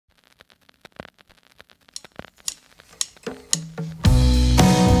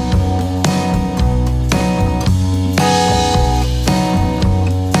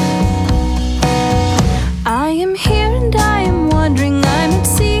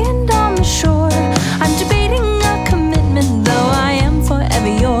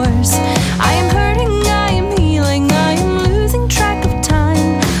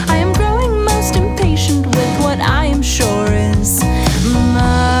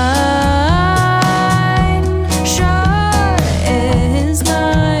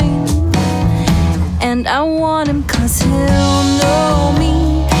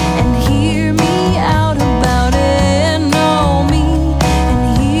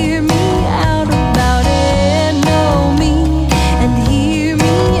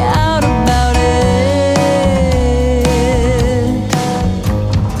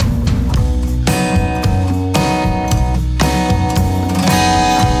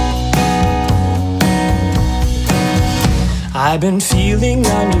I've been feeling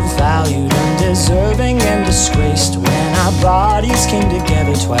undervalued, undeserving and disgraced. When our bodies came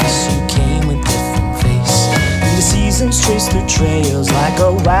together twice, you came with different face. And the seasons trace their trails, like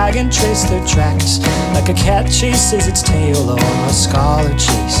a wagon traced their tracks, like a cat chases its tail or a scholar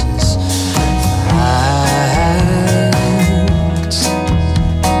chases facts.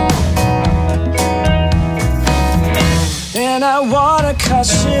 And I wanna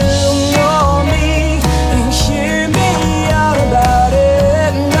cuss you, know me, and hear me out about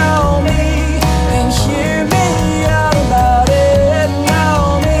it. Know me, and hear me out about it.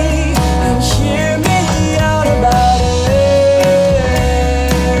 Know me, and hear me out about it.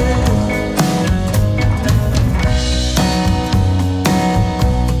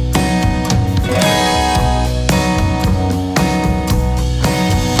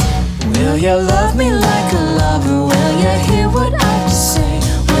 Will you love me like a lover? Will you hear what I have to say?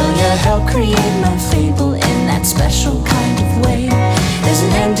 Will you help create my fable in that special kind of way? There's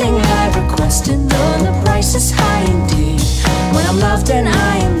an ending I requested, though the price is high indeed. When I'm loved and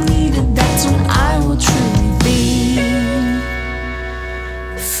I am needed, that's when I will truly be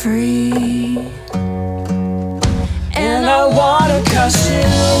free. And I wanna cuss you,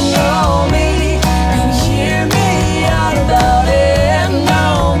 know me,